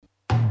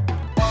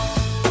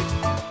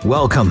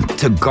Welcome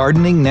to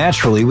Gardening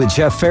Naturally with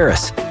Jeff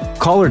Ferris.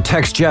 Call or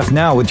text Jeff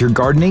now with your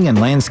gardening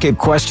and landscape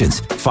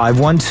questions.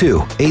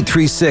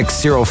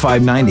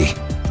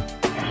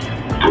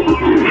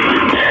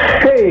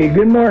 512-836-0590. Hey,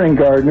 good morning,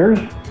 gardeners.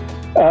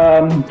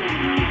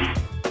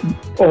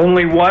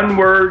 Only one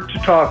word to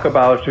talk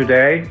about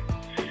today,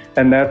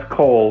 and that's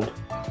cold,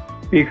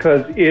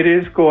 because it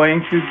is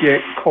going to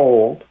get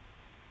cold.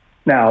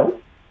 Now,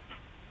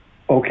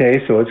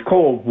 okay, so it's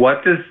cold.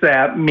 What does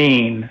that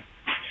mean?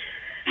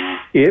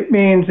 It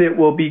means it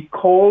will be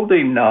cold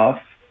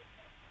enough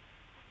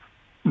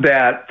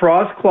that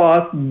frost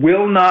cloth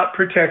will not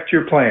protect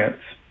your plants.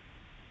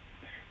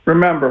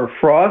 Remember,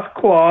 frost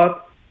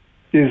cloth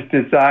is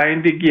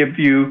designed to give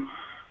you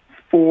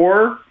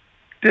 4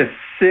 to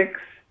 6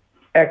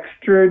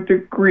 extra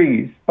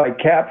degrees. By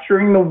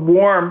capturing the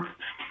warmth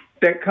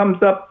that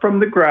comes up from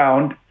the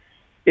ground,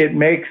 it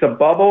makes a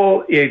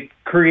bubble, it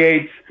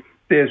creates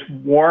this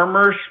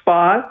warmer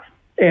spot,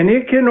 and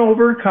it can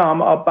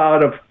overcome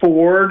about a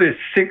 4 to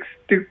 6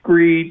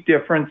 degree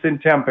difference in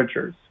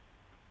temperatures.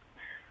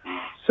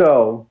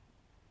 So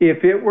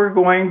if it were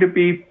going to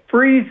be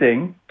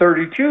freezing,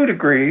 32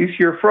 degrees,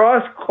 your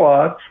frost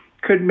cloth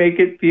could make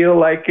it feel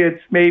like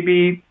it's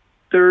maybe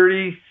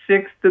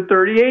 36 to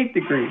 38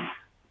 degrees.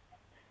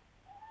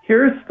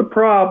 Here's the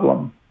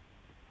problem.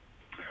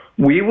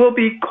 We will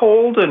be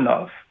cold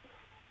enough,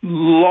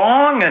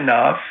 long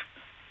enough,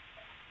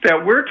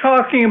 that we're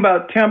talking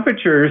about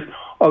temperatures,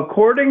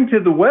 according to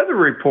the weather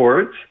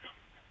reports,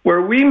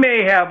 where we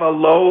may have a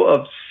low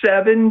of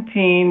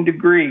 17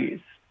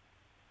 degrees.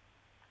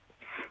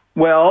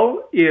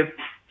 Well, if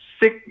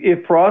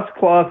frost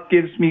cloth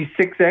gives me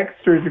 6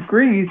 extra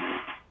degrees,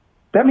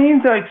 that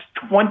means it's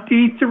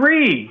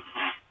 23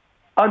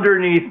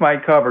 underneath my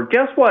cover.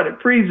 Guess what?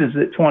 It freezes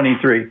at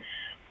 23.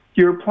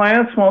 Your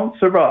plants won't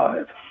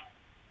survive.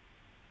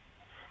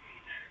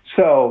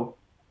 So,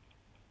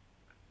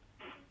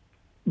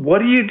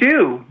 what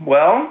do?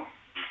 Well,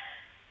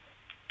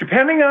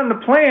 depending on the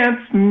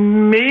plants,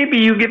 maybe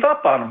you give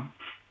up on them.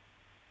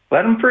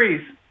 Let them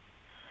freeze.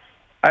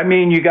 I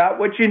mean, you got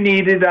what you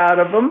needed out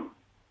of them.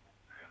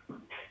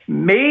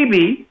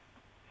 Maybe,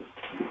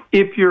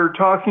 if you're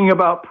talking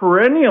about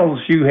perennials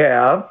you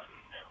have,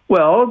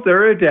 well,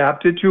 they're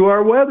adapted to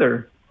our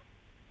weather.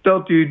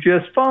 They'll do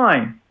just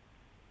fine.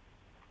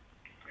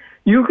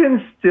 You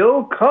can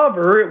still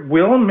cover. It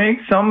will make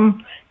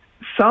some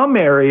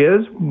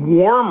areas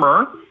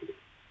warmer.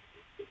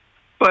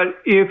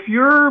 But if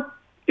you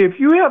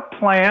have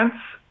plants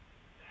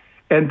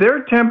and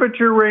their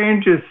temperature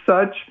range is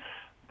such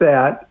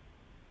that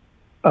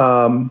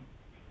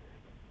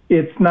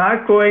it's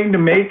not going to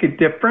make a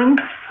difference,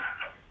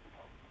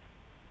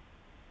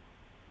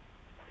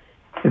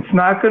 it's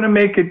not going to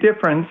make a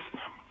difference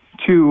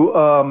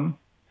to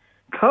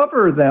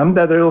cover them,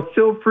 that it'll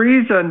still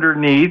freeze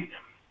underneath.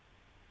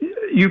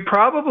 You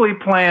probably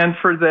plan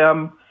for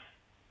them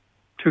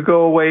to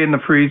go away in the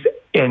freeze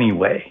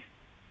anyway.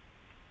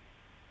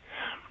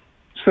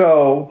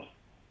 So,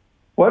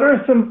 what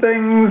are some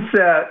things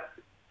that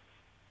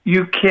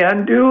you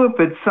can do if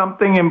it's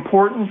something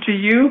important to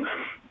you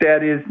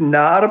that is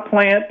not a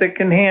plant that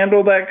can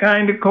handle that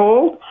kind of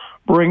cold?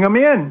 Bring them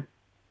in.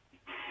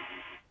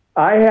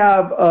 I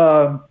have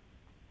a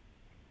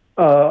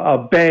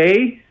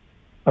bay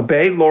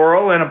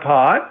laurel in a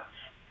pot,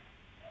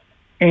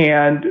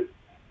 and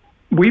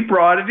we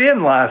brought it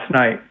in last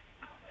night,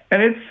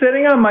 and it's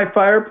sitting on my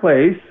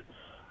fireplace,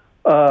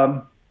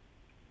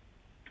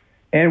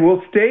 and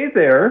will stay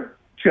there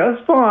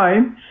just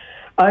fine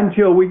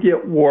until we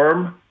get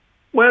warm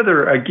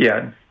weather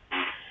again.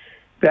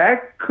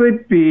 That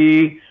could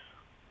be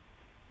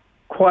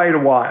quite a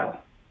while.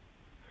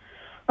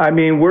 I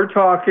mean, we're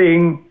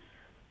talking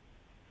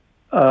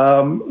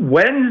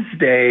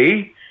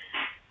Wednesday,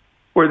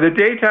 where the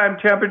daytime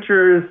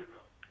temperature is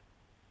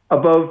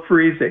above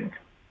freezing.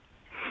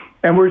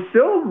 And we're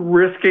still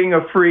risking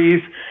a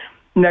freeze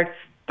next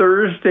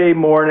Friday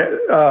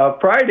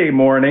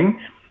morning,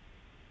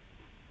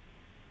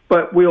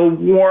 but we'll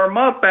warm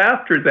up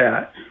after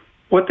that.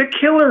 What the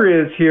killer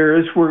is here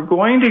is we're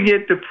going to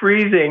get to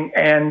freezing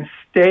and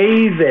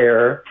stay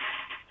there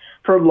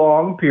for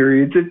long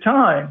periods of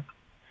time.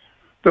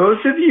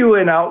 Those of you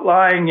in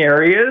outlying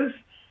areas,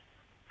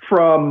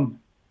 from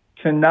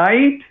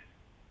tonight,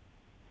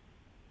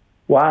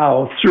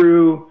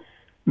 through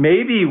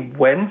maybe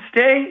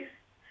Wednesday,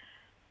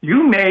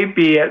 you may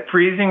be at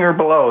freezing or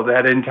below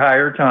that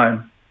entire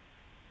time.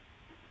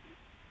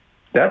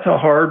 That's a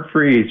hard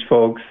freeze,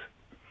 folks.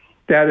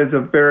 That is a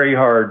very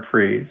hard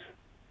freeze.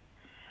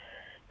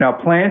 Now,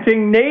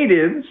 planting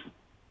native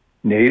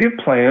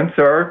plants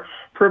are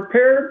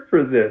prepared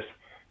for this.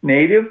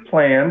 Native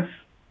plants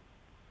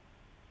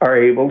are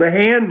able to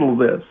handle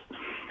this.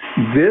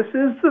 This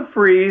is the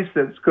freeze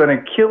that's going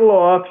to kill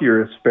off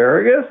your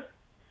asparagus,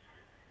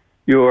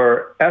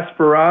 your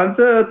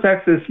Esperanza,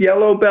 Texas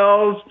yellow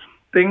bells,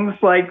 things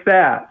like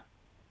that.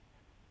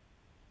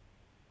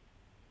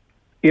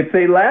 If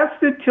they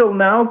lasted till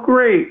now,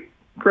 great.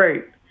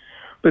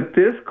 But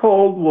this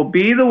cold will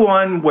be the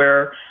one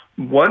where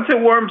once it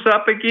warms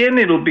up again,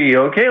 it'll be,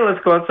 okay, let's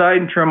go outside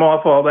and trim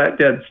off all that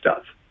dead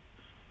stuff.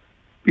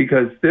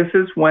 Because this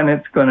is when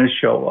it's going to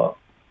show up.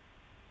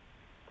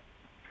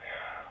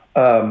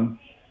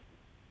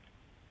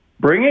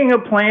 Bringing a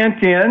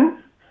plant in,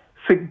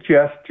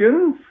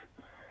 suggestions,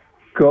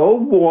 go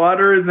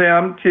water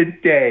them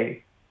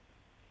today.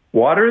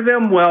 Water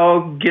them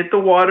well, get the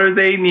water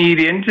they need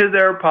into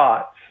their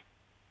pots.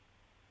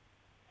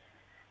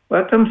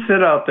 Let them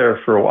sit out there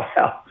for a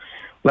while.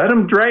 Let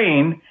them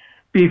drain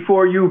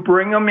before you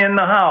bring them in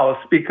the house,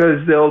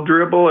 because they'll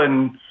dribble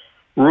and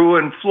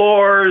ruin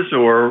floors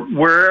or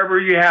wherever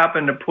you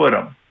happen to put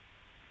them.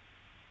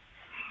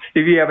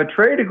 If you have a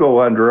tray to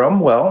go under them,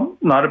 well,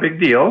 not a big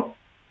deal.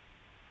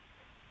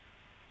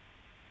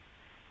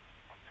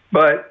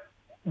 But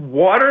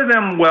water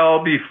them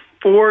well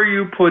before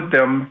you put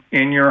them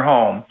in your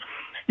home.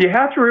 You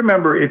have to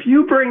remember, if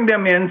you bring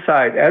them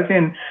inside, as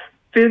in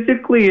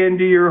physically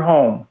into your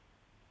home,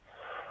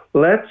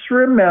 let's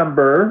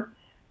remember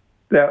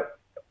that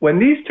when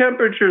these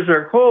temperatures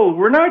are cold,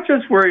 we're not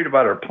just worried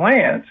about our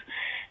plants.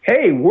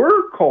 Hey,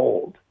 we're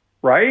cold,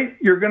 right?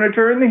 You're going to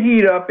turn the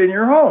heat up in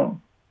your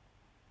home.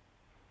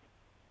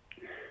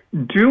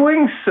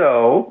 Doing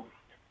so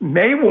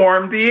may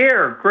warm the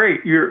air.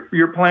 Great,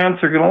 your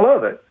plants are going to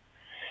love it.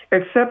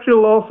 Except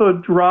it'll also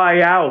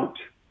dry out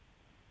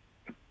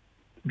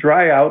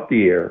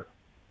the air.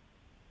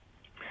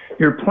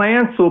 Your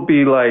plants will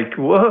be like,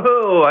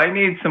 whoa, I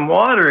need some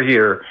water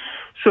here.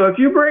 So if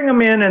you bring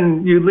them in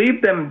and you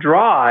leave them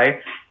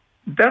dry,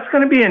 that's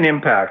going to be an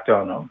impact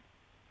on them.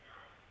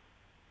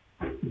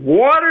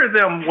 Water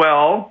them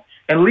well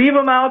and leave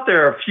them out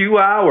there a few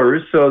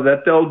hours so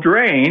that they'll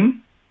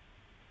drain,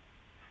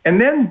 and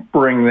then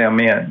bring them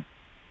in.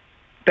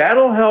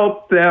 That'll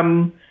help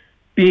them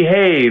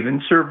behave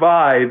and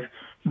survive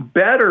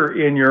better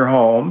in your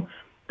home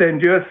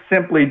than just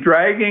simply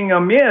dragging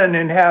them in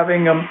and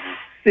having them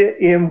sit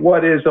in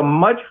what is a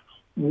much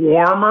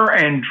warmer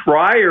and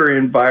drier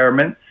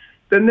environment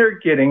than they're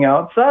getting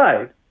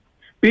outside.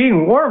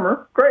 Being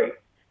warmer, great.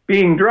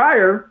 Being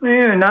drier,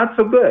 not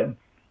so good.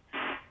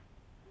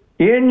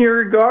 In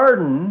your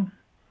garden,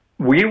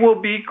 we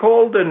will be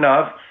cold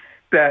enough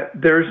that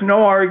there's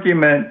no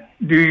argument,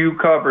 do you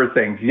cover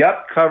things?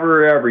 Yep,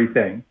 cover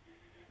everything.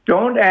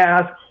 Don't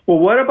ask, well,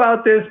 what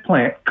about this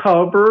plant?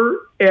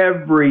 Cover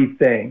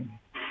everything.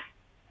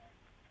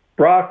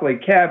 Broccoli,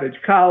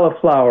 cabbage,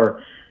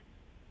 cauliflower,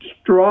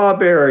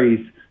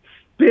 strawberries,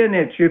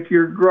 spinach if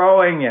you're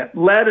growing it,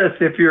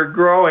 lettuce if you're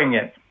growing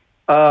it.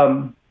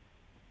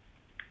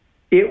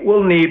 It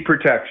will need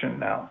protection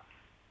now.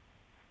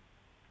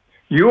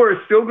 You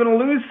are still going to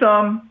lose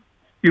some.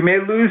 You may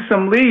lose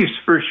some leaves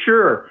for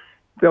sure.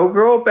 They'll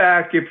grow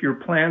back if your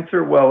plants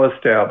are well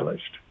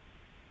established.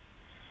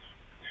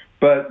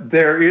 But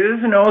there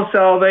is no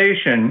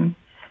salvation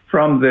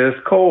from this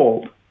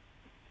cold.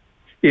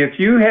 If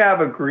you have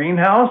a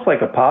greenhouse,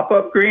 like a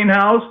pop-up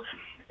greenhouse,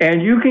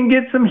 and you can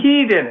get some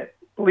heat in it,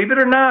 believe it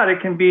or not,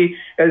 it can be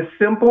as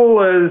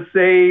simple as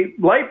a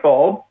light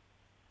bulb,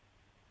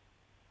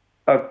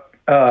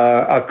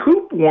 a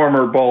coop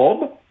warmer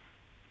bulb.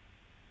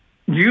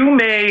 You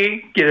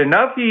may get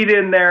enough heat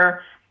in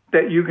there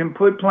that you can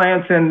put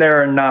plants in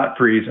there and not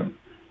freeze them.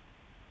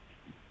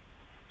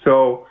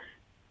 So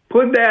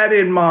put that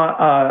in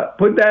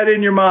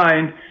your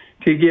mind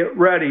to get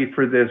ready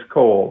for this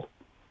cold.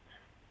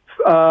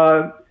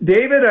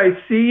 David, I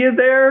see you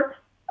there.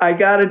 I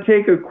got to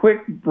take a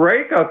quick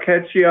break. I'll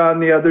catch you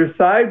on the other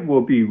side. We'll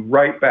be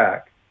right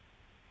back.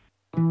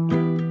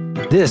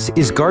 This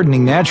is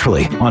Gardening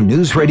Naturally on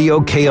News Radio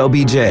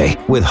KLBJ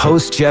with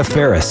host Jeff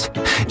Ferris.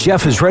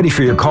 Jeff is ready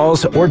for your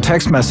calls or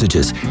text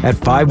messages at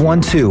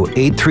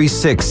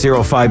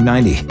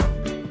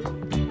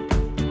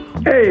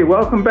 512-836-0590. Hey,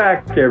 welcome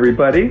back,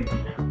 everybody.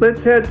 Let's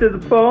head to the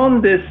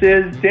phone. This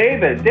is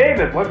David.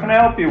 David, what can I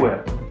help you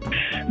with?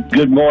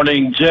 Good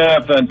morning,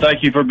 Jeff, and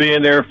thank you for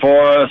being there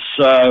for us.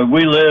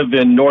 We live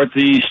in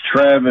northeast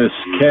Travis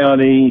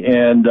County,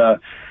 and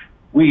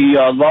we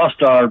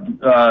lost our,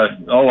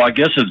 I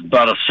guess it's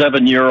about a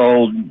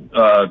 7-year-old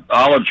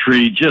olive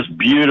tree, just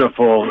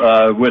beautiful,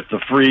 with the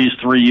freeze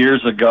 3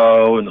 years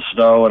ago and the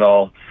snow and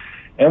all.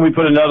 And we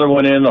put another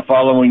one in the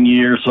following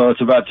year, so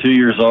it's about 2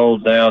 years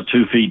old now,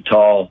 2 feet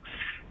tall.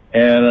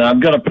 And I'm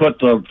going to put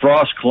the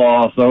frost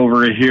cloth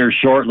over here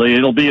shortly.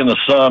 It'll be in the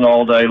sun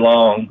all day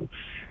long.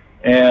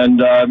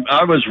 And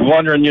I was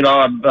wondering,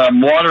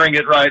 I'm watering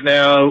it right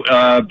now.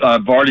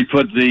 I've already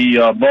put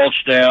the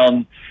mulch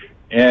down.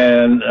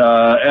 And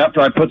after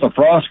I put the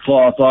frost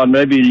cloth on,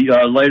 maybe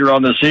later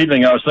on this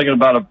evening, I was thinking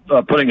about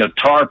putting a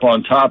tarp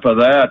on top of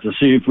that to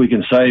see if we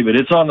can save it.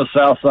 It's on the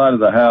south side of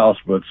the house,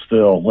 but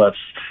still,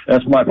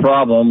 that's my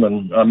problem,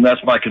 and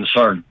that's my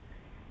concern.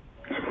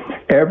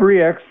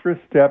 Every extra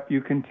step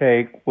you can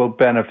take will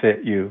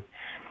benefit you.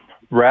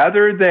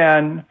 Rather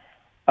than,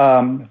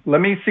 let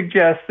me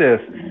suggest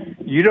this.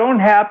 You don't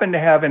happen to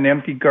have an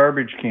empty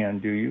garbage can,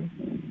 do you?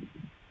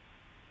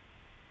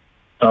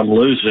 I'm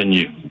losing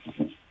you.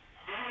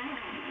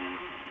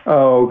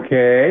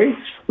 Okay,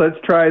 let's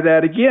try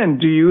that again.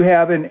 Do you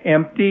have an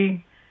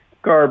empty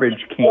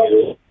garbage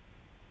can?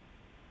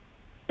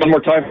 One more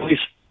time, please.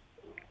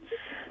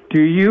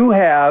 Do you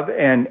have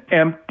an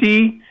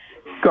empty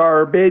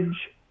garbage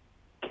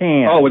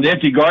can? Oh, an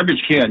empty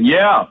garbage can.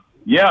 Yeah,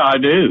 I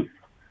do.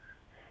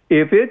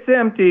 If it's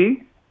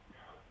empty,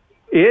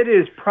 it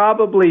is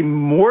probably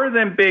more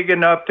than big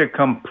enough to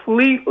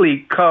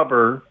completely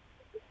cover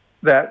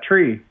that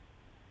tree.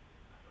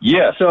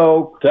 Yes,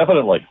 so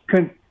definitely.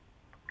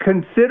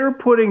 Consider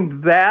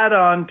putting that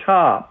on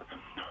top.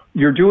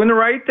 You're doing the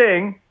right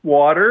thing,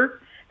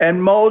 water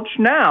and mulch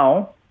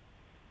now,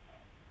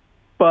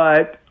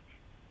 but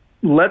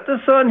let the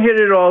sun hit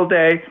it all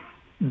day.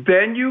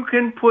 Then you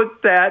can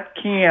put that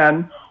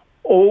can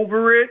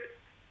over it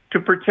to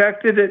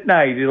protect it at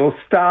night. It'll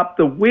stop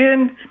the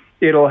wind.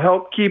 It'll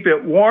help keep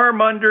it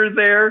warm under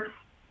there.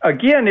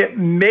 Again, it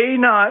may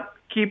not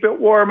keep it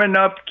warm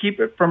enough to keep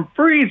it from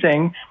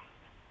freezing,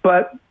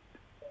 but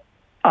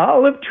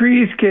olive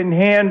trees can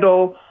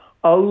handle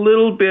a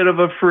little bit of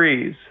a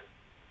freeze.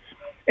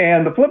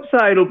 And the flip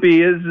side will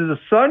be is as the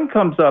sun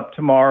comes up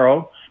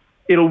tomorrow,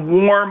 it'll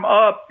warm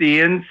up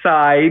the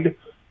inside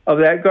of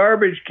that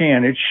garbage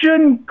can. It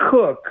shouldn't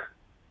cook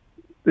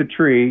the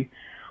tree,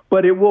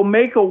 but it will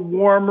make a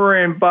warmer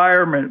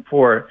environment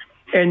for it.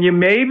 And you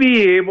may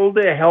be able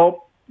to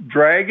help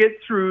drag it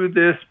through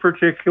this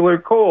particular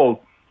cold.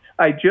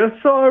 I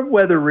just saw a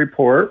weather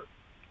report,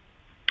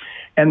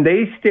 and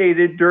they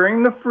stated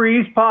during the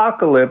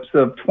freeze-pocalypse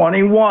of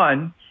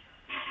 21,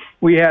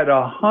 we had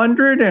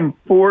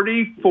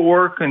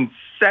 144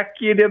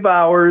 consecutive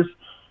hours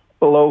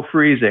below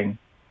freezing.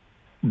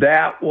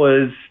 That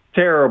was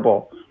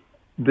terrible.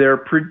 They're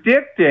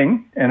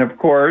predicting, and of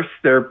course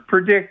they're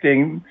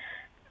predicting,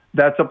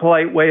 that's a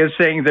polite way of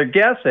saying they're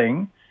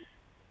guessing,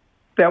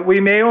 that we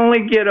may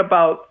only get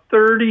about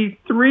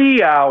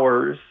 33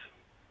 hours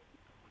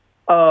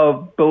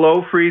of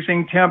below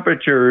freezing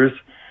temperatures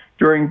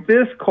during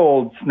this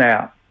cold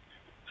snap.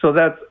 So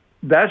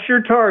that's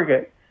your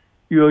target.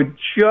 You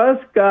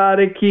just got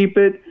to keep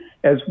it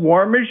as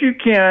warm as you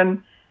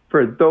can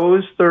for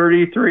those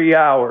 33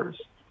 hours.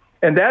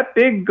 And that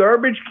big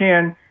garbage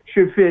can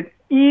should fit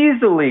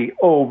easily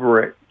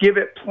over it. Give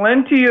it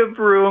plenty of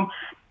room,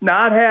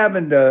 not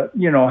having to,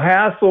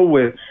 hassle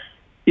with,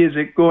 is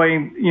it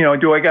going,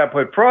 do I got to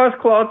put frost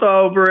cloth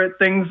over it,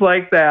 things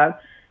like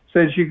that.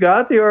 Since you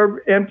got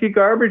the empty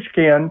garbage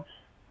can,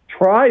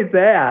 try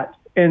that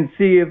and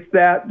see if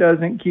that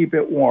doesn't keep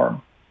it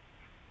warm.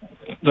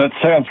 That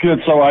sounds good.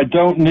 So I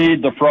don't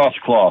need the frost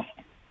cloth.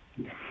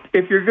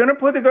 If you're going to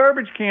put the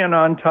garbage can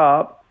on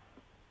top,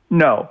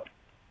 no.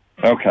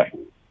 Okay.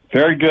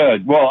 Very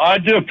good. Well, I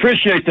do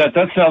appreciate that.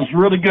 That sounds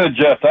really good,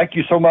 Jeff. Thank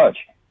you so much.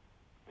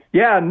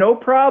 Yeah, no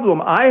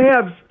problem. I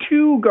have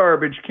 2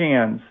 garbage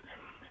cans.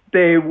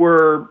 They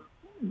were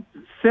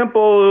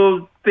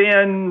simple,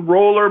 thin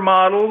roller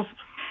models.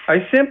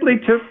 I simply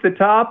took the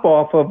top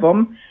off of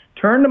them,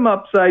 turned them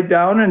upside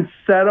down, and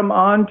set them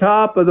on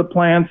top of the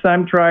plants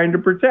I'm trying to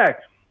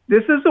protect.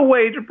 This is a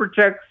way to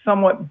protect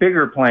somewhat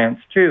bigger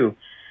plants, too,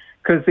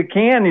 because the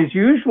can is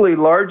usually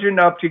large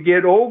enough to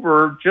get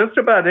over just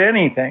about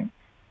anything.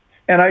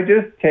 And I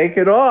just take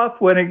it off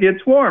when it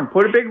gets warm.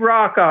 Put a big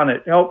rock on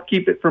it, help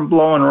keep it from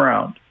blowing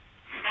around.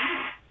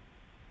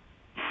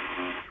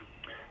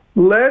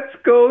 Let's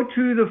go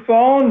to the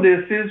phone.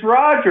 This is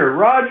Roger.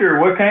 Roger,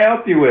 what can I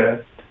help you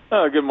with?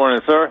 Good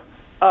morning, sir.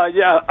 I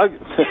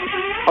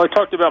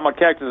talked about my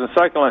cactus and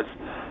succulents.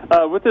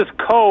 With this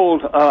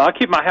cold, I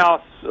keep my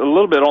house a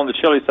little bit on the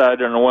chilly side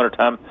during the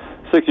wintertime,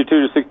 62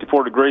 to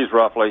 64 degrees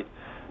roughly.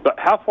 But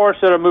how far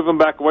should I move them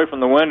back away from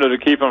the window to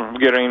keep them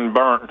from getting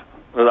burnt?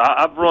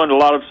 I've ruined a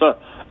lot of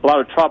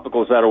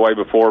tropicals that way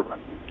before.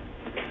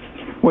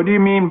 What do you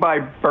mean by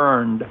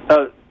burned?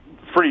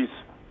 Freeze.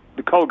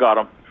 The cold got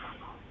them.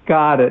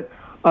 Got it.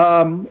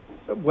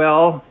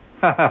 Well,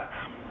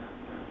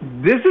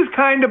 this is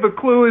kind of a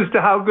clue as to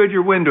how good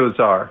your windows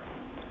are.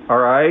 All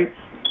right?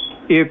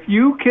 If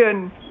you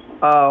can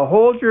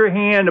hold your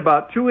hand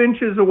about 2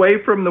 inches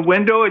away from the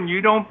window and you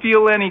don't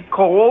feel any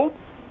cold,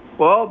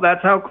 well,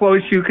 that's how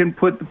close you can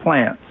put the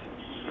plants.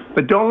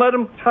 But don't let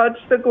them touch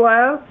the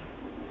glass.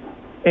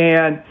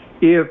 And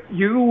if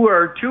you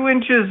are 2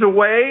 inches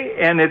away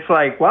and it's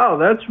like, wow,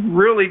 that's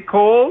really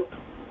cold,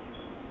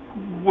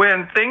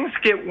 when things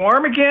get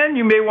warm again,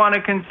 you may want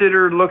to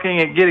consider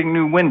looking at getting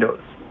new windows.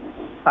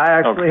 I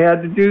actually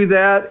had to do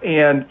that,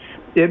 and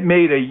it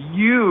made a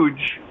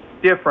huge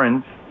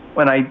difference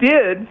when I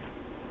did,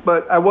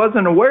 but I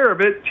wasn't aware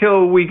of it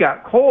till we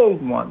got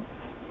cold once.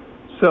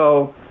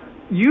 So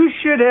you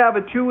should have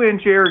a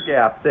 2-inch air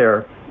gap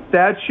there.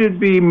 That should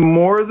be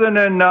more than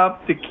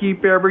enough to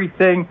keep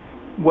everything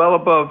well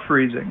above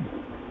freezing.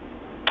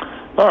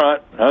 All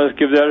right. I'll just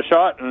give that a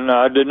shot, and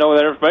I didn't know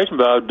that information,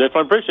 but I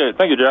definitely appreciate it.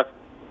 Thank you, Jeff.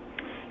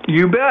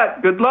 You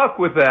bet. Good luck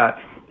with that.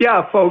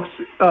 Yeah, folks,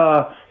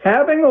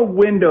 having a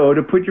window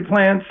to put your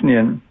plants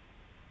in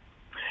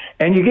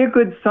and you get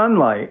good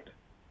sunlight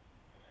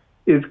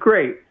is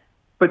great.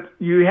 But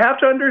you have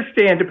to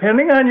understand,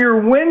 depending on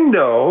your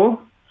window,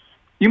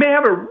 You may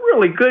have a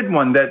really good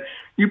one that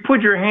you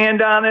put your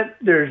hand on it,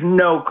 there's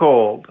no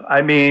cold.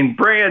 I mean,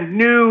 brand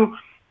new,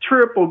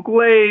 triple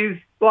glazed,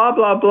 blah,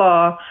 blah,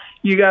 blah.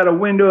 You got a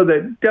window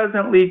that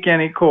doesn't leak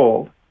any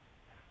cold.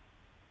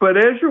 But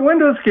as your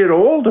windows get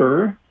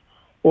older,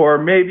 or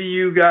maybe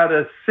you got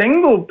a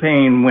single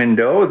pane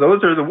window,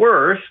 those are the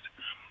worst.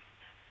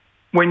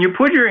 When you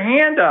put your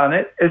hand on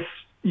it,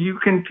 you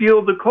can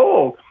feel the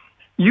cold.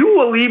 You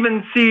will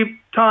even see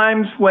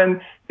times when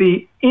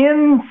the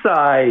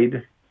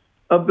inside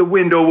of the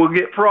window will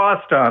get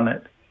frost on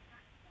it.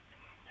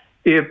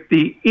 If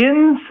the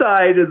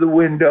inside of the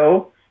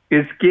window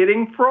is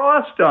getting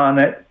frost on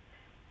it,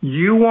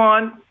 you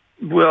want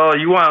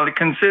to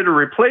consider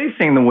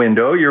replacing the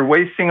window. You're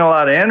wasting a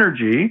lot of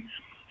energy,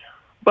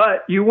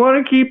 but you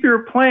want to keep your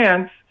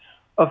plants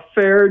a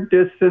fair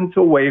distance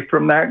away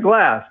from that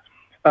glass.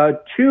 A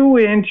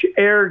 2-inch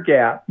air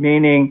gap,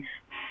 meaning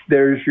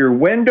there's your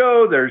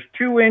window, there's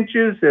 2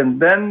 inches, and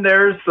then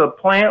there's the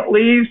plant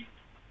leaves,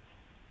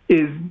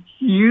 is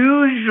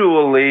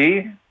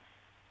usually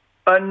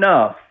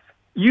enough.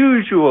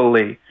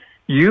 Usually.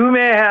 You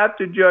may have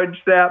to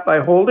judge that by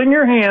holding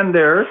your hand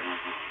there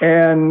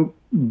and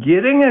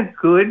getting a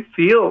good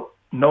feel,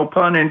 no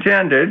pun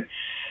intended,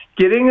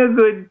 getting a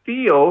good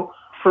feel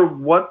for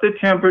what the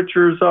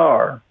temperatures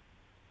are.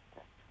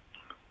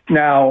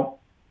 Now,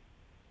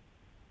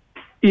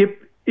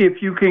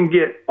 if you can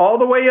get all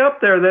the way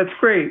up there, that's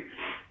great.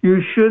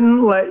 You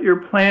shouldn't let your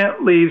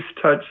plant leaves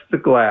touch the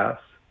glass.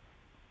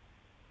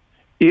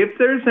 If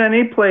there's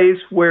any place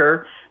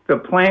where the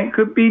plant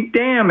could be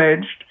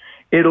damaged,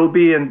 it'll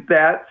be in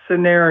that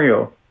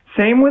scenario.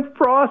 Same with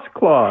frost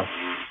cloth.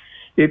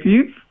 If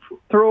you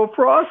throw a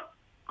frost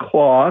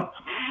cloth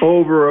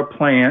over a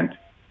plant,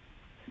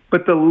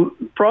 but the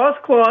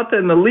frost cloth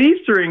and the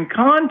leaves are in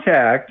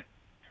contact,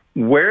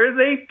 where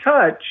they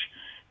touch,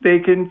 they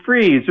can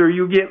freeze, or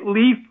you get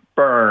leaf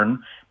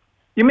burn.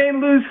 You may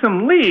lose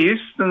some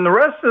leaves, and the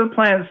rest of the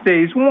plant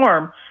stays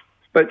warm,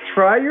 but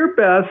try your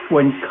best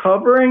when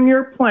covering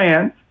your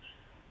plant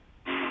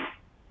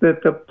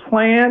that the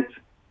plant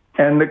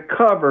and the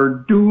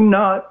cover do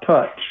not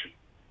touch.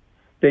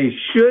 They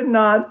should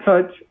not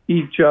touch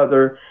each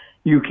other.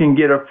 You can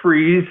get a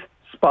freeze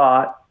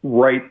spot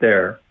right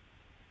there.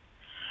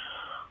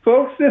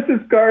 Folks, this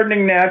is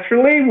Gardening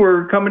Naturally.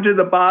 We're coming to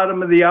the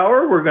bottom of the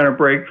hour. We're going to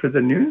break for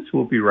the news.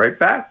 We'll be right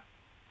back.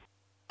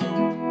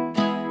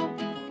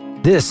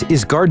 This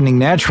is Gardening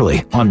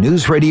Naturally on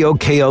News Radio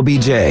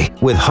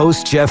KLBJ with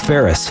host Jeff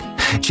Ferris.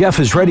 Jeff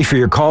is ready for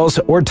your calls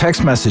or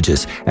text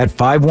messages at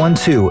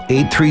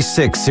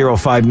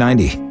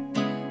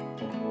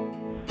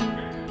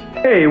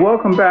 512-836-0590. Hey,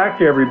 welcome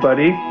back,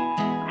 everybody.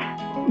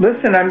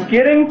 Listen, I'm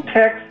getting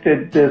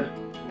texted this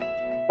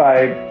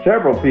by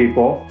several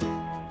people,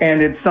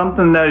 and it's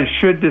something that I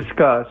should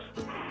discuss.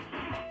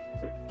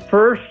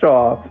 First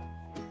off,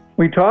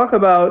 we talk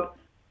about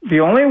the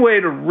only way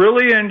to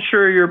really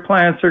ensure your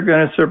plants are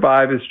going to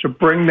survive is to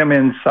bring them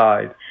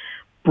inside.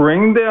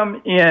 Bring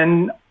them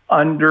in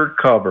under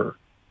cover.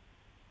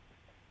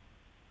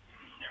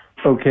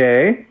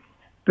 Okay?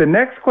 The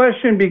next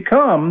question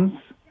becomes,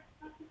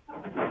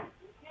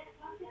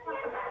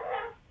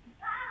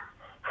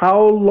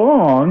 how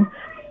long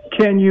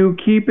can you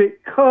keep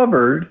it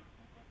covered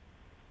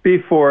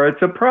before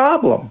it's a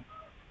problem?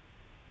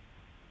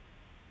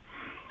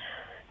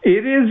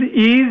 It is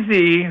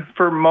easy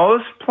for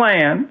most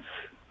plants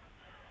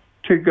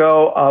to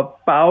go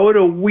about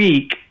a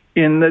week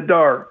in the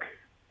dark.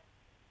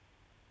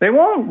 They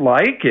won't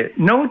like it,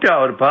 no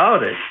doubt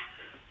about it.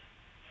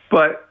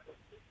 But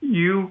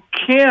you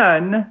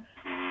can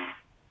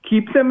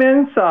keep them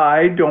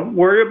inside. Don't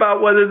worry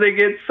about whether they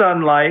get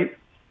sunlight.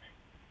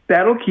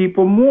 That'll keep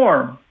them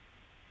warm.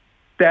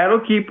 That'll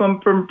keep them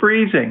from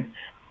freezing.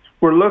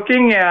 We're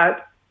looking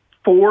at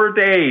 4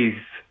 days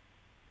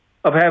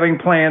of having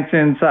plants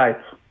inside.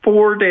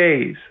 4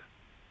 days.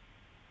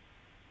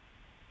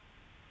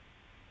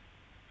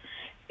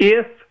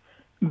 If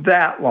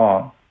that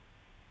long.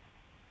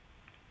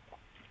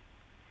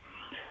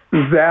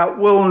 That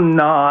will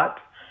not,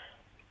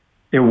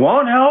 it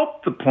won't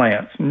help the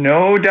plants.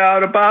 No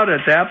doubt about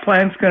it. That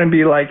plant's going to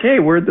be like, hey,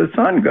 where'd the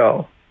sun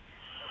go?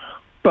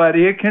 But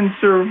it can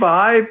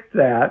survive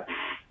that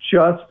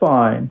just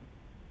fine.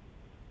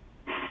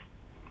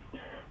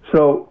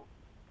 So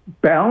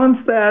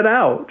balance that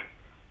out.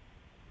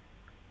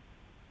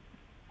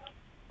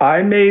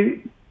 I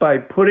may, by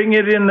putting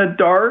it in the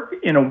dark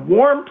in a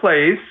warm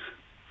place,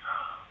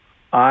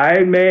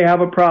 I may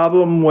have a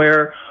problem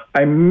where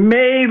I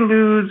may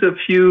lose a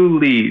few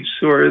leaves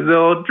or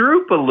they'll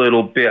droop a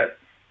little bit.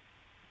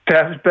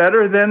 That's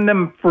better than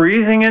them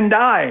freezing and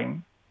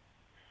dying.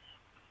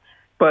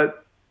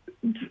 But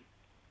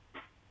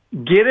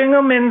getting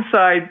them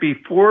inside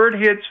before it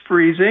hits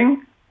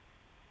freezing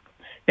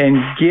and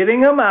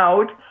getting them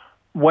out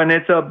when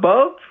it's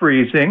above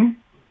freezing,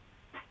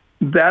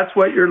 that's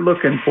what you're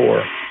looking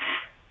for.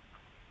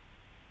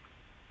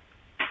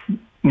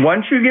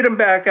 Once you get them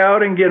back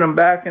out and get them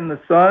back in the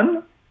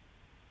sun,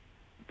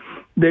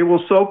 They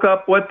will soak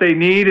up what they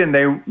need, and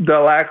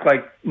they'll act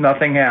like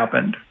nothing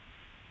happened.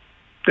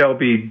 They'll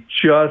be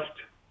just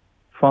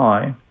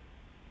fine.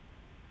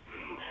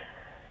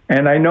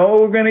 And I know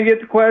we're going to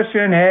get the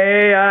question,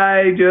 hey,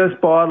 I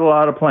just bought a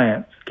lot of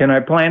plants. Can I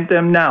plant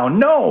them now?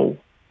 No,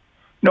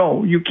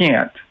 you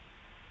can't.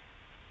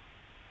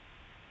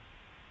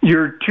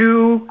 You're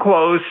too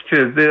close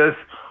to this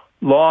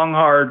long,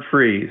 hard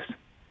freeze.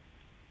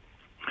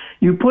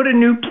 You put a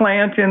new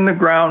plant in the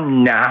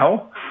ground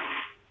now,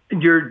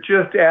 you're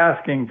just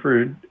asking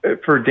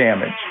for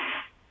damage.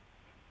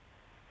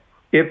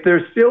 If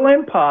they're still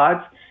in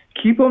pots,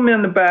 keep them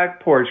in the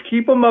back porch.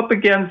 Keep them up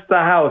against the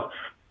house.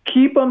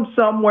 Keep them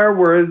somewhere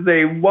where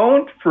they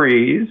won't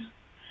freeze.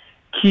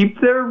 Keep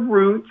their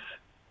roots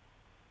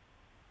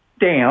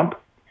damp.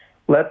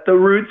 Let the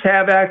roots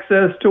have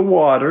access to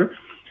water.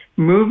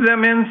 Move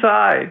them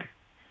inside.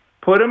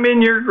 Put them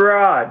in your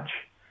garage.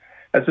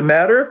 As a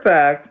matter of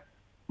fact,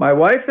 my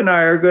wife and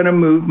I are going to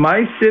move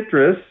my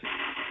citrus.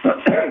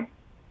 I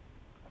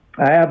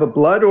have a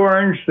blood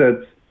orange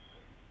that's,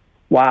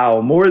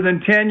 more than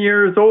 10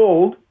 years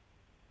old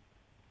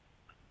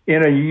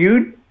in a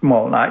huge,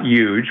 not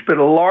huge, but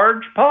a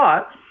large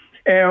pot.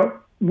 And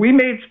we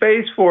made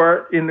space for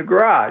it in the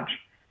garage,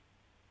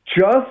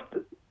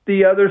 just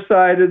the other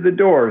side of the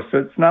door. So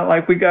it's not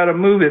like we got to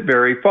move it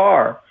very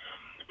far.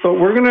 But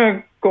we're going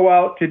to go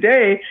out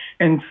today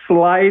and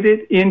slide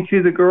it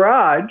into the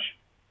garage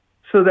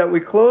so that we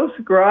close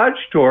the garage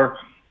door.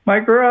 My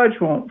garage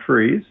won't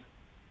freeze.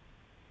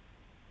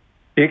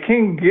 It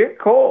can get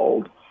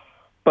cold,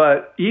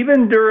 but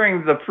even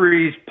during the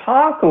freeze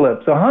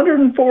apocalypse,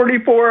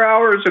 144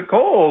 hours of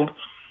cold,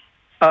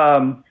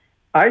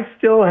 I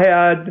still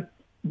had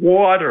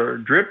water,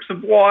 drips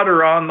of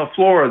water on the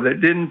floor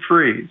that didn't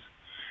freeze.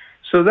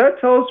 So that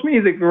tells me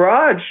the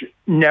garage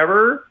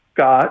never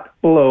got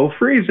below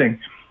freezing.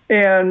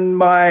 And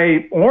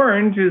my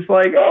orange is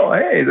like, oh,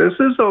 hey, this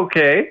is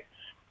okay.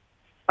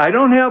 I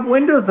don't have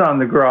windows on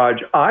the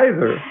garage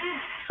either.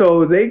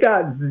 So they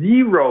got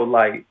zero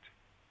light.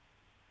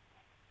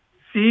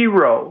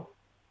 Zero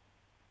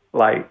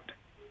light.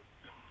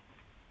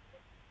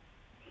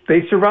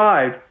 They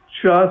survived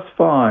just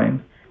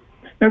fine.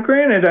 Now,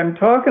 granted, I'm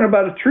talking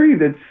about a tree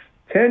that's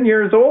 10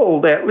 years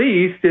old, at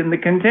least, in the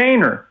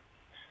container.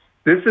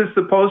 This is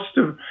supposed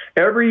to,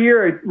 every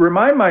year, I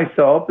remind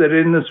myself that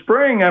in the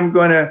spring, I'm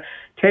going to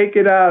take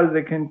it out of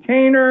the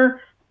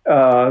container,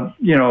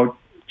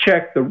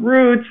 check the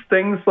roots,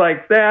 things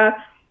like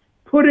that,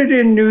 put it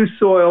in new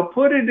soil,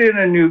 put it in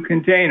a new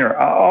container.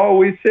 I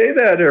always say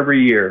that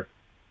every year.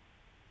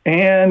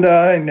 And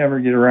I never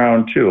get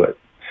around to it.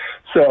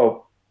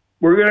 So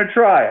we're going to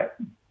try it.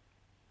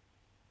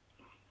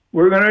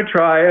 We're going to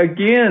try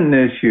again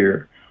this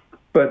year.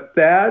 But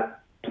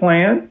that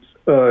plant,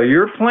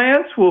 your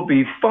plants will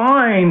be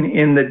fine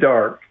in the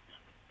dark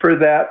for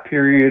that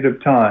period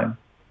of time.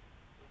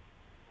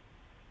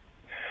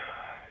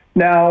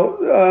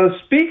 Now,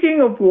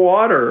 speaking of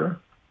water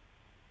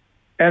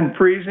and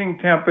freezing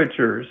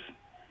temperatures,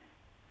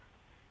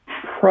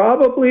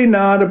 probably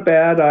not a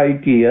bad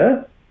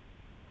idea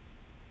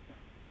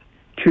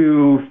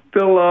to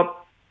fill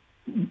up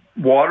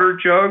water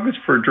jugs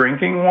for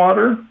drinking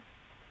water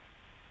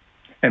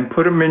and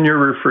put them in your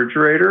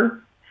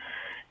refrigerator.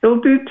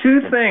 It'll do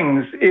two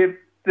things. If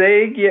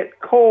they get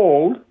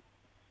cold,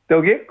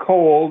 they'll get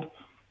cold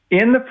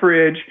in the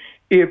fridge.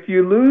 If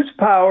you lose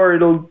power,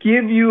 it'll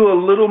give you a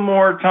little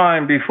more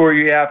time before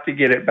you have to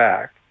get it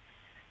back.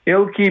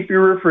 It'll keep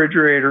your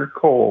refrigerator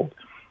cold.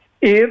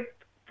 If,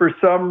 for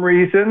some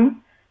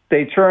reason,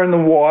 they turn the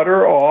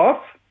water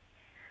off,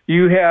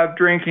 you have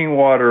drinking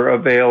water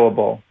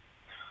available.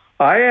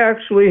 I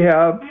actually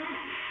have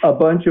a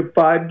bunch of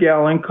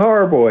 5-gallon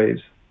carboys,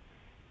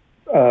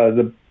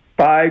 the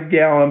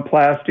 5-gallon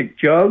plastic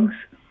jugs,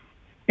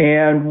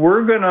 and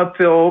we're going to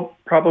fill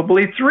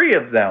probably 3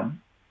 of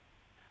them.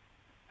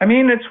 I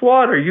mean, it's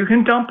water. You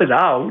can dump it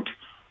out,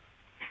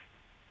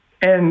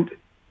 and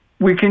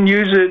we can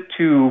use it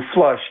to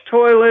flush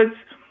toilets,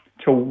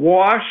 to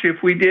wash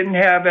if we didn't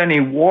have any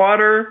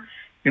water.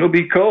 It'll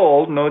be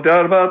cold, no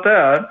doubt about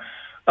that.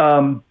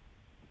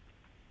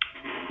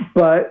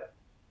 But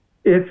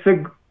it's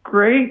a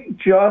great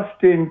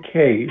just in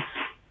case.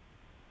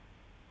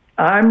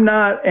 I'm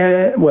not,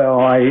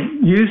 I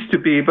used to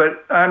be,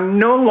 but I'm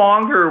no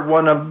longer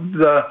one of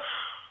the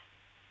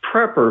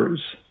preppers.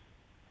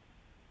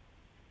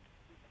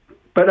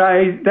 But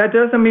that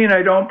doesn't mean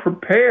I don't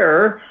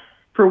prepare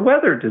for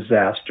weather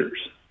disasters.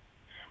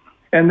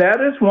 And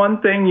that is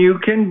one thing you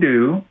can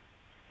do,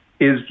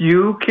 is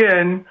you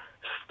can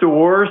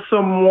store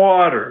some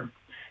water.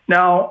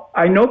 Now,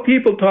 I know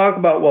people talk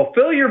about,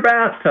 fill your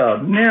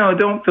bathtub. No,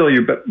 don't fill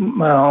your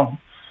bathtub.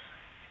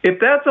 If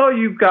that's all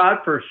you've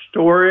got for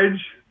storage,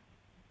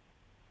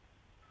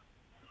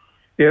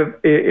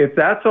 if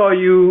that's all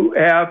you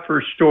have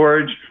for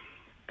storage,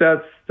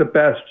 that's the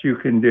best you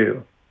can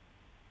do.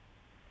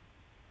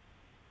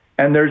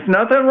 And there's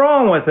nothing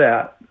wrong with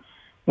that.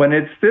 When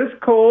it's this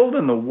cold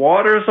and the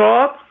water's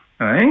off,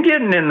 I ain't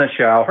getting in the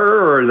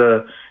shower or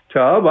the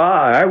tub.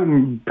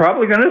 I'm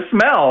probably going to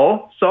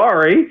smell,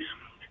 sorry,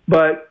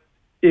 but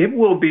it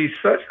will be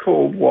such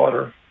cold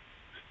water.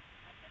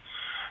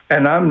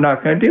 And I'm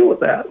not going to deal with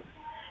that.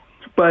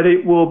 But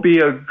it will be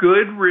a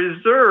good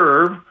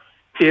reserve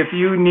if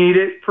you need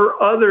it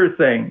for other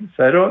things.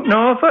 I don't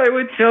know if I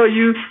would tell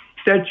you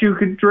that you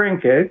could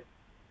drink it,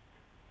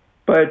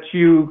 but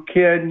you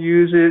can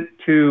use it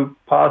to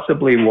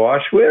possibly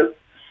wash with,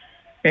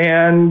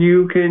 and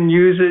you can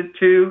use it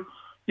to,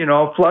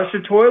 flush a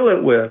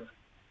toilet with.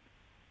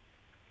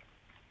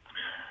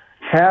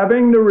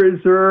 Having the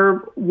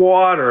reserve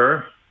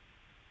water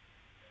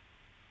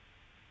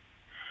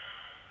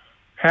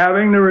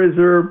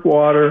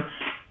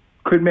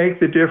could make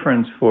the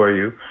difference for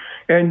you.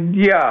 And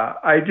yeah,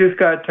 I just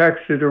got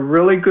texted a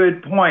really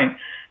good point,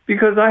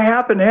 because I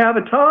happen to have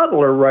a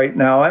toddler right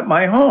now at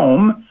my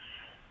home.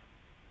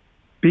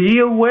 Be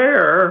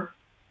aware,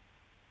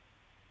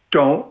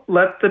 don't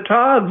let the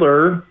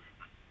toddler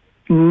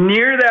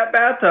near that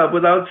bathtub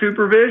without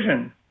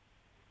supervision.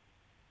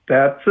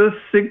 That's a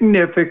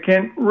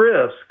significant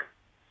risk.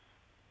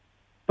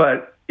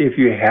 But if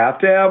you have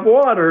to have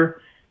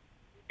water,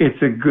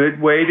 it's a good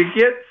way to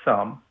get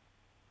some.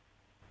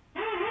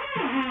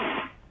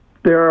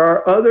 There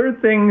are other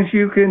things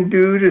you can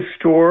do to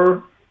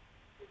store,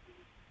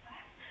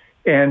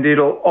 and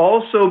it'll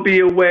also be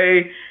a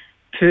way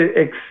to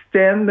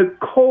extend the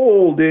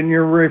cold in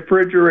your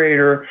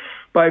refrigerator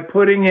by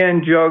putting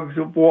in jugs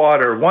of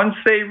water. Once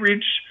they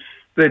reach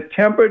the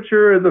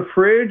temperature of the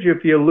fridge,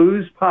 if you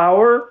lose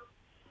power,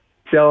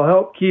 they'll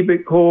help keep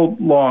it cold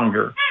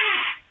longer.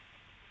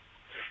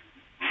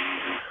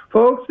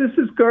 Folks, this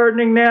is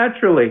Gardening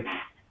Naturally.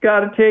 Got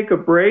to take a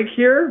break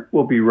here.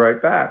 We'll be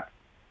right back.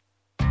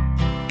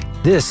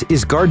 This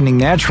is Gardening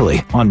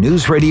Naturally on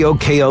News Radio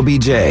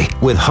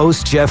KLBJ with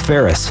host Jeff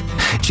Ferris.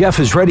 Jeff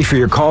is ready for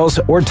your calls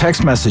or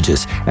text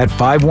messages at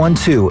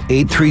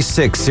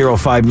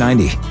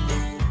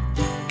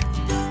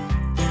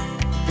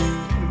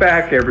 512-836-0590.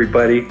 Back,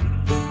 everybody.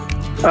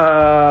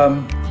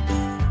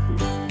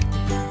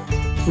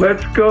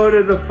 Let's go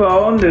to the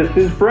phone. This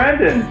is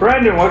Brendan.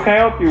 Brendan, what can I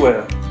help you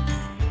with?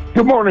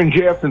 Good morning,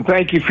 Jeff, and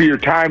thank you for your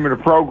time in the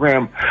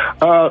program.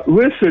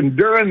 Listen,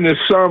 during this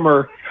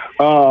summer,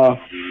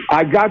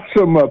 I got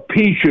some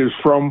peaches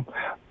from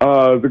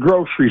the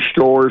grocery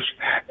stores,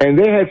 and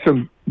they had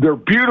they're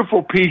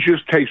beautiful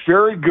peaches, taste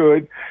very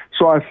good.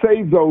 So I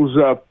saved those,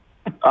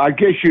 I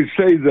guess you'd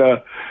say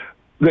the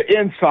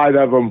inside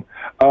of them.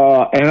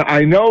 And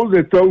I know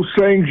that those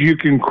things, you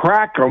can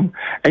crack them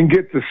and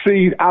get the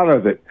seed out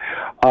of it.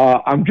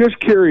 I'm just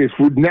curious,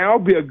 would now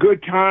be a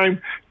good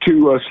time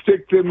to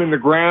stick them in the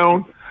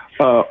ground?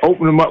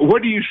 Open them up.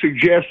 What do you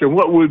suggest, and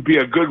what would be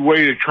a good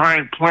way to try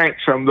and plant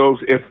some of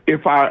those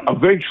if I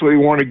eventually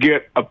want to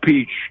get a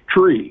peach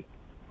tree?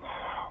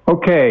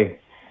 Okay,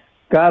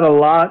 got a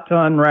lot to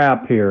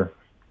unwrap here.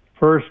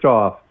 First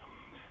off,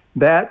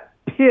 that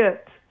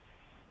pit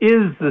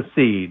is the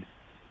seed.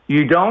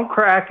 You don't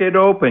crack it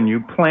open.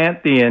 You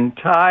plant the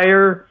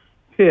entire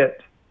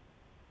pit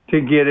to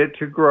get it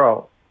to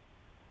grow.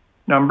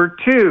 Number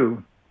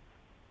two,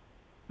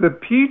 the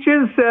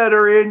peaches that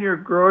are in your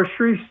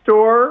grocery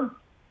store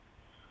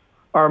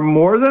are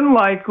more than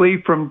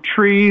likely from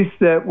trees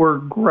that were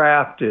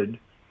grafted.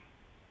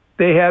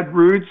 They had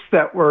roots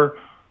that were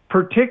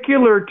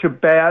particular to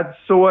bad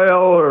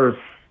soil or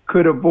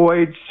could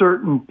avoid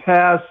certain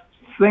pests,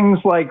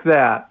 things like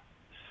that.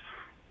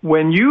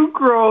 When you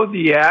grow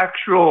the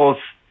actual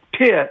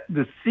pit,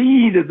 the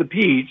seed of the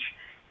peach,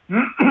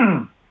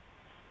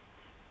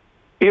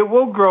 it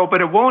will grow,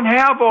 but it won't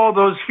have all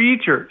those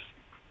features.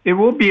 It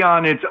will be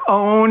on its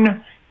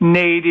own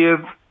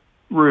native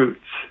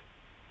roots.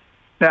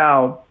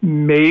 Now,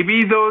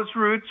 maybe those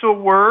roots will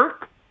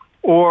work,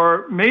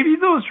 or maybe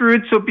those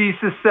roots will be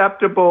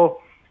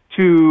susceptible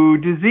to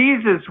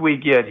diseases we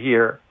get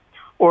here,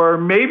 or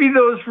maybe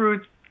those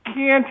roots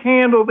can't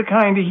handle the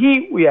kind of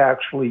heat we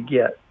actually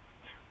get.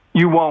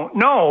 You won't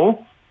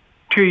know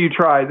till you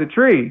try the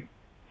tree.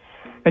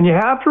 And you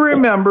have to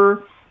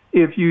remember,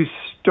 if you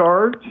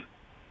start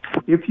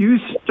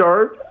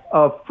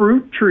a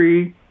fruit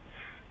tree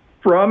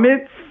from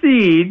its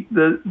seed,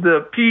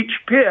 the peach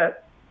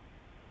pit,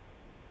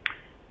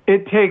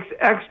 it takes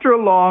extra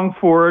long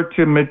for it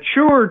to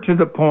mature to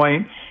the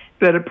point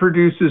that it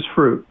produces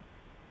fruit.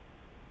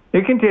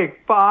 It can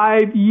take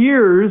 5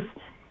 years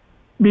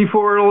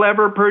before it'll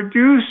ever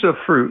produce a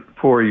fruit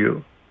for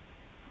you.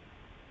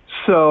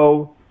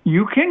 So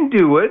you can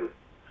do it.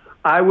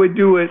 I would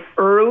do it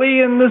early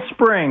in the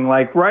spring,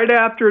 like right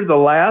after the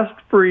last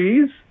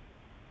freeze.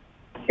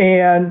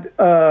 And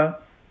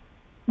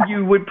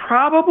you would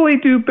probably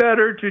do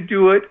better to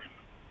do it,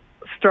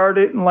 start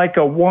it in like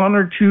a 1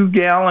 or 2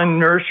 gallon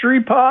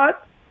nursery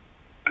pot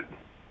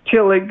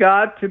till it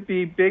got to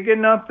be big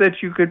enough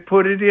that you could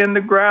put it in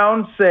the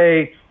ground,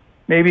 say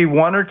maybe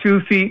 1 or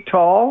 2 feet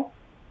tall.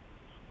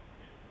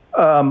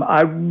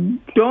 I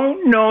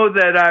don't know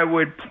that I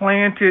would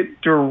plant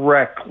it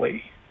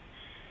directly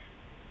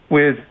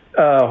with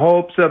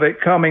hopes of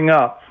it coming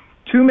up.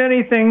 Too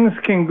many things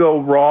can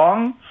go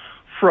wrong,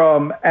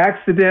 from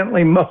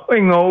accidentally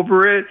mowing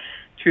over it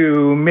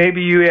to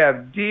maybe you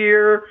have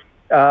deer.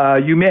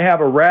 You may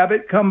have a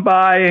rabbit come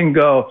by and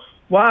go,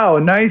 wow,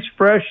 nice,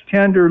 fresh,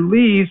 tender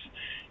leaves,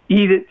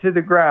 eat it to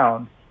the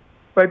ground.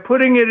 By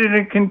putting it in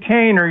a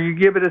container, you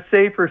give it a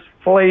safer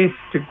place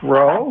to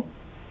grow.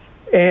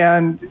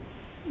 And,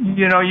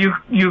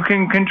 you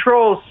can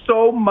control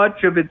so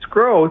much of its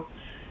growth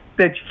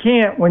that you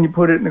can't when you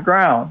put it in the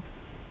ground.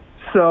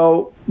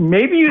 So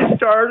maybe you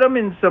start them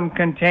in some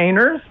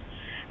containers,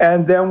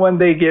 and then when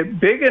they get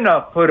big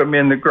enough, put them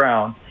in the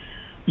ground.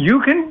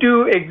 You can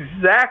do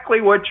exactly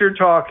what you're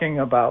talking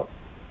about.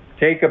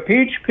 Take a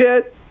peach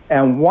pit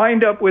and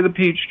wind up with a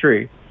peach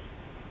tree.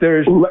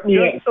 There's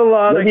just a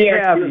lot of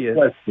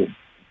caveats.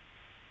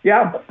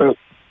 Yeah.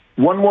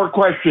 One more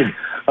question.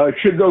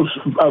 Should those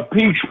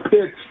peach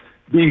pits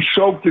be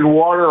soaked in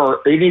water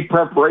or any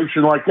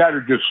preparation like that,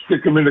 or just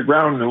stick them in the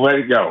ground and let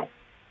it go?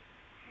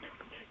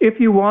 If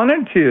you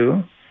wanted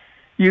to,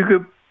 you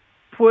could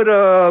put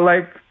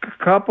a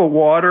cup of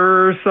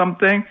water or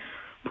something,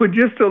 put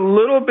just a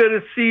little bit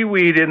of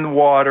seaweed in the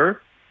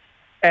water,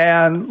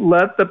 and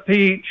let the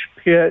peach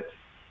pit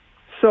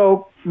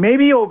soak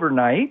maybe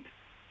overnight.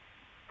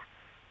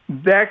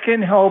 That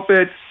can help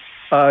it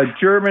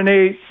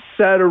germinate,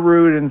 set a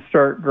root, and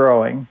start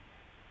growing.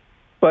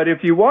 But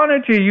if you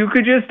wanted to, you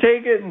could just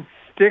take it and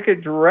stick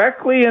it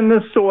directly in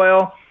the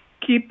soil,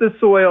 keep the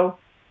soil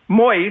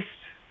moist,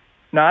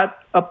 not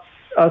a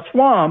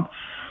swamp,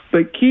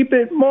 but keep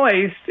it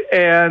moist,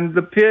 and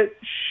the pit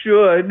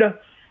should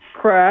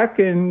crack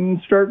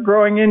and start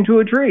growing into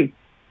a tree.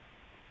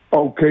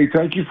 Okay,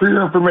 thank you for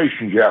your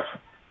information, Jeff.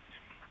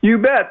 You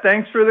bet.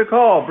 Thanks for the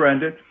call,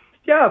 Brendan.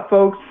 Yeah,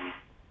 folks,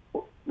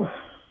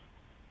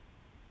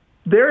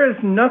 there is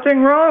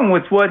nothing wrong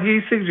with what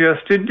he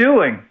suggested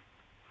doing.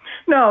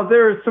 Now,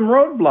 there are some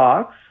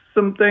roadblocks,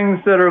 some things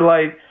that are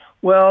like,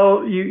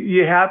 well,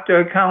 you have to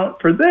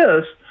account for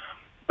this,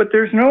 but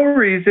there's no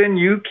reason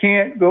you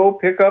can't go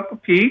pick up a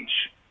peach,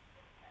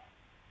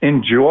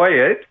 enjoy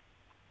it,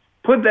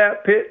 put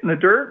that pit in the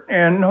dirt,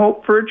 and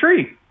hope for a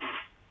tree.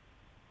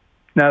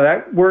 Now,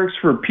 that works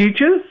for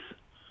peaches,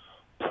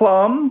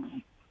 plums,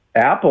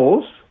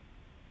 apples.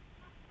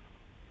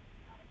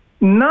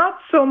 Not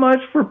so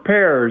much for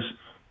pears.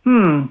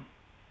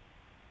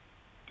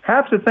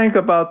 Have to think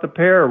about the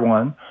pear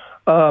one.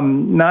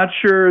 Not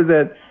sure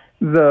that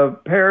the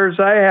pears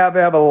I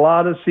have a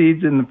lot of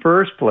seeds in the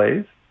first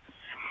place.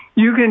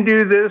 You can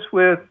do this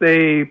with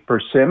a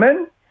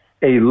persimmon,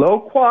 a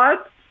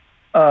loquat,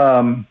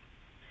 plums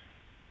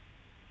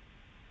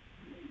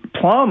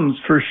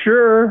for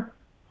sure.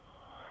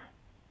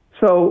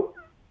 So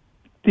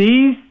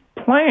these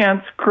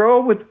plants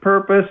grow with the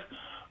purpose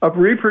of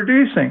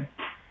reproducing.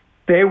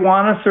 They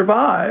want to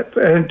survive.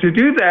 And to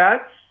do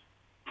that,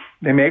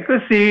 they make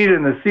the seed,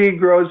 and the seed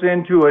grows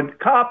into a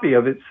copy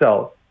of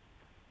itself.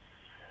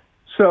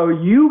 So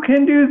you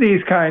can do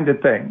these kind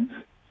of things.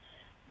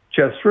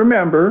 Just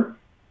remember,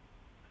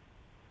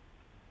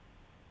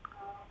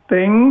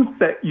 things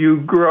that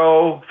you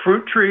grow,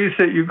 fruit trees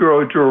that you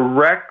grow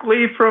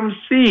directly from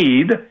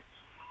seed,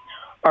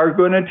 are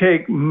going to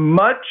take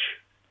much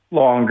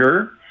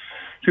longer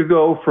to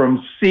go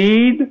from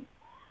seed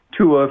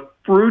to a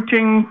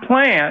fruiting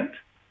plant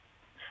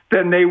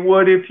than they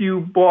would if you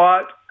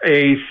bought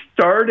a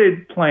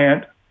started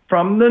plant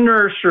from the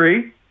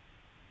nursery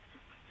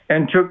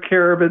and took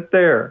care of it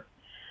there.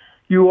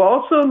 You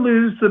also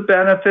lose the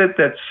benefit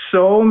that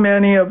so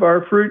many of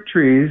our fruit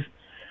trees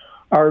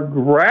are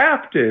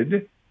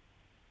grafted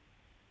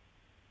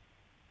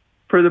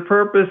for the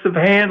purpose of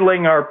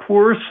handling our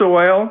poor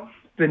soil,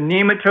 the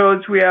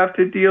nematodes we have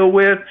to deal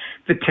with,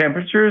 the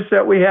temperatures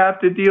that we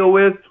have to deal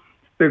with.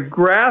 The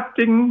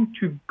grafting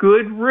to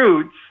good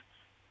roots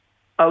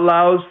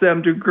allows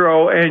them to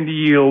grow and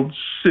yield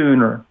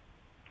sooner.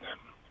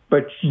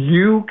 But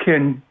you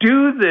can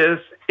do this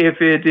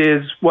if it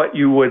is what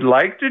you would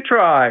like to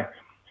try.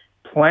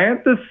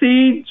 Plant the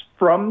seeds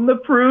from the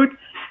fruit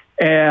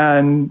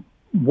and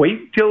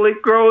wait till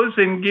it grows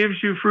and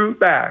gives you fruit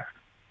back.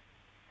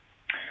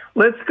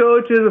 Let's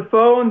go to the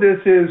phone. This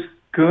is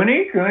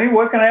Cooney. Cooney,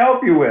 what can I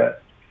help you with?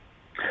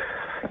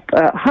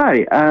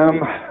 Hi.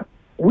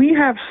 We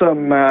have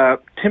some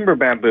timber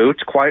bamboo.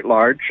 It's quite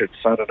large. It's,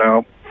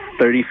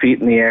 30 feet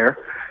in the air.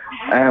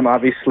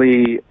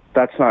 Obviously,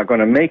 that's not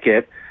going to make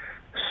it.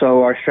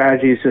 So our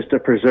strategy is just to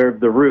preserve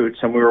the roots,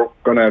 and we were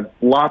going to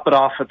lop it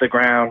off at the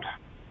ground,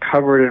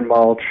 cover it in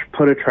mulch,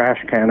 put a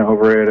trash can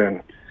over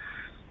it,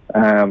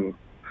 and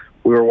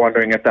we were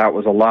wondering if that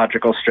was a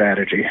logical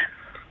strategy.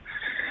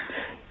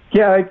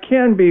 Yeah, it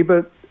can be,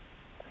 but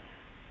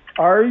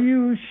are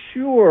you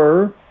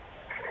sure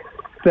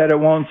that it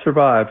won't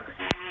survive?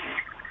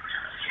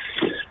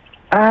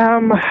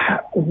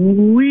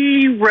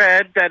 We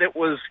read that it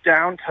was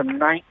down to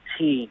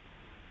 19.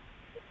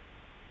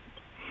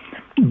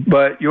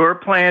 But your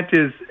plant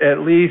is at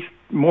least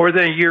more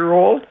than a year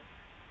old?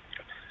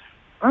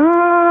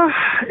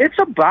 It's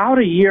about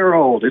a year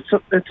old.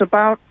 It's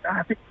about,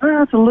 I think,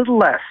 it's a little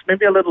less,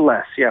 maybe a little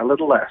less. Yeah, a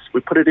little less.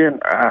 We put it in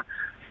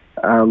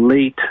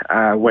late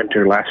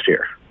winter last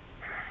year.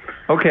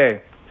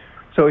 Okay,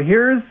 so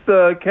here's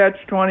the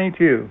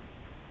catch-22.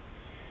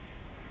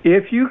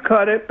 If you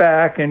cut it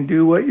back and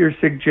do what you're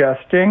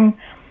suggesting,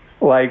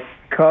 like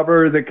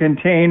cover the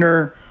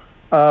container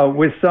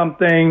with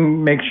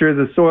something, make sure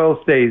the soil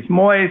stays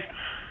moist,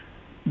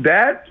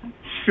 that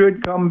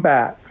should come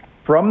back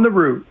from the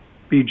root,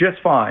 be just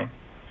fine.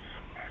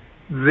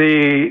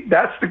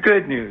 That's the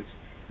good news.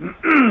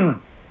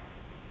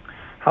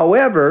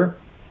 However,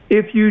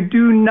 if you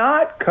do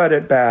not cut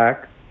it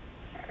back,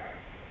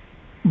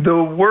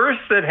 the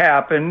worst that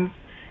happens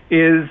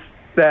is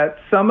that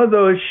some of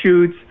those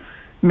shoots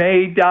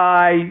may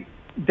die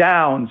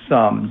down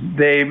some.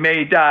 They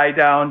may die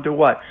down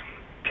to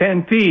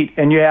 10 feet,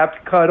 and you have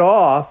to cut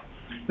off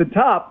the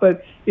top.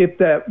 But if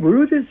that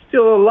root is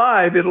still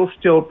alive, it'll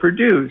still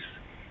produce.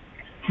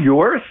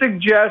 Your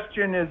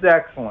suggestion is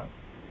excellent.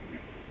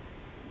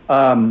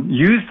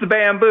 Use the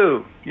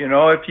bamboo,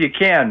 if you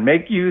can,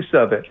 make use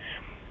of it.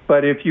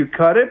 But if you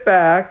cut it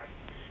back,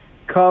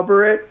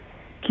 cover it,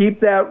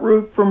 keep that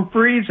root from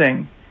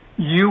freezing,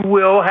 you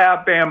will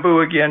have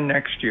bamboo again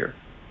next year.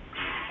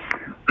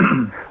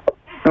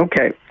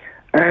 Okay.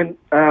 And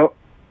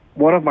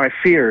one of my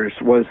fears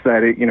was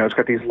that it's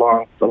got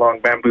the long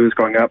bamboos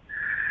going up,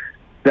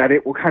 that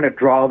it will kind of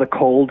draw the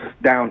cold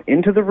down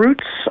into the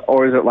roots,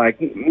 or is it like,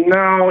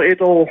 no,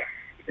 it'll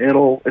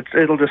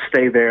just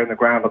stay there and the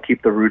ground will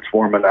keep the roots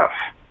warm enough?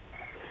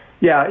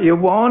 Yeah, it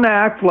won't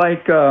act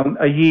like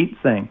a heat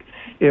sink.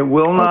 It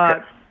will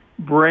not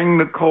bring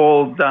the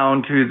cold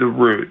down to the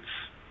roots.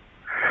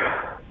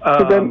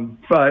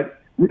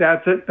 But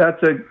that's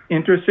an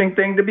interesting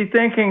thing to be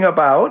thinking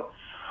about.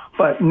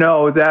 But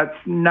no, that's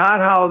not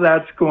how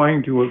that's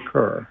going to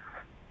occur.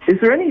 Is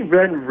there any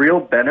real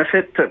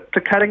benefit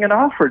to cutting it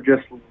off, or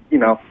just,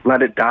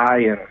 let it die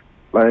and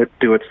let it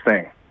do its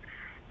thing?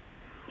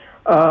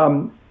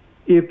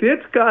 If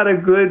it's got a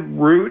good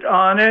root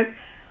on it,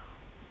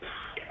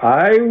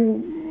 I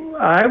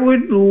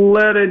would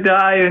let it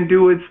die and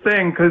do its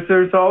thing, because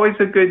there's always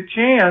a good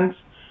chance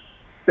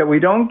that we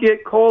don't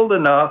get cold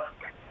enough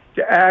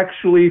to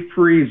actually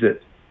freeze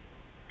it.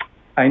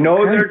 I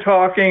know they're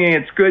talking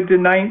it's good to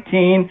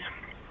 19.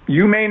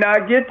 You may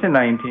not get to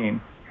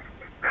 19.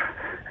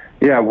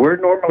 Yeah, we're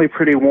normally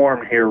pretty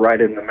warm here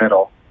right in the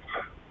middle.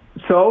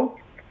 So,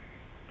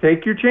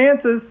 take your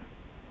chances.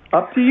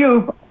 Up to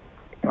you.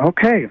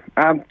 Okay.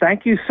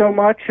 Thank you so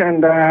much,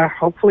 and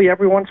hopefully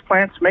everyone's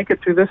plants make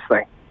it through this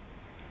thing.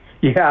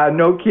 Yeah,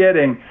 no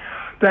kidding.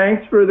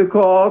 Thanks for the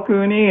call,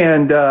 Cooney,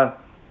 and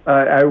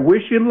I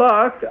wish you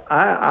luck.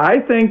 I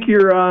think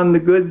you're on the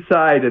good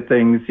side of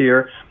things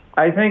here.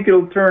 I think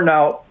it'll turn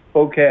out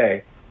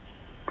okay.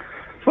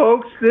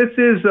 Folks, this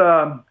is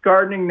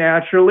Gardening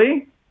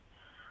Naturally.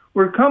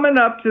 We're coming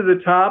up to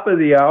the top of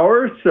the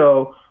hour,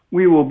 so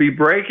we will be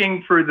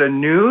breaking for the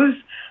news.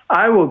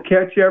 I will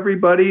catch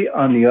everybody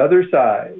on the other side.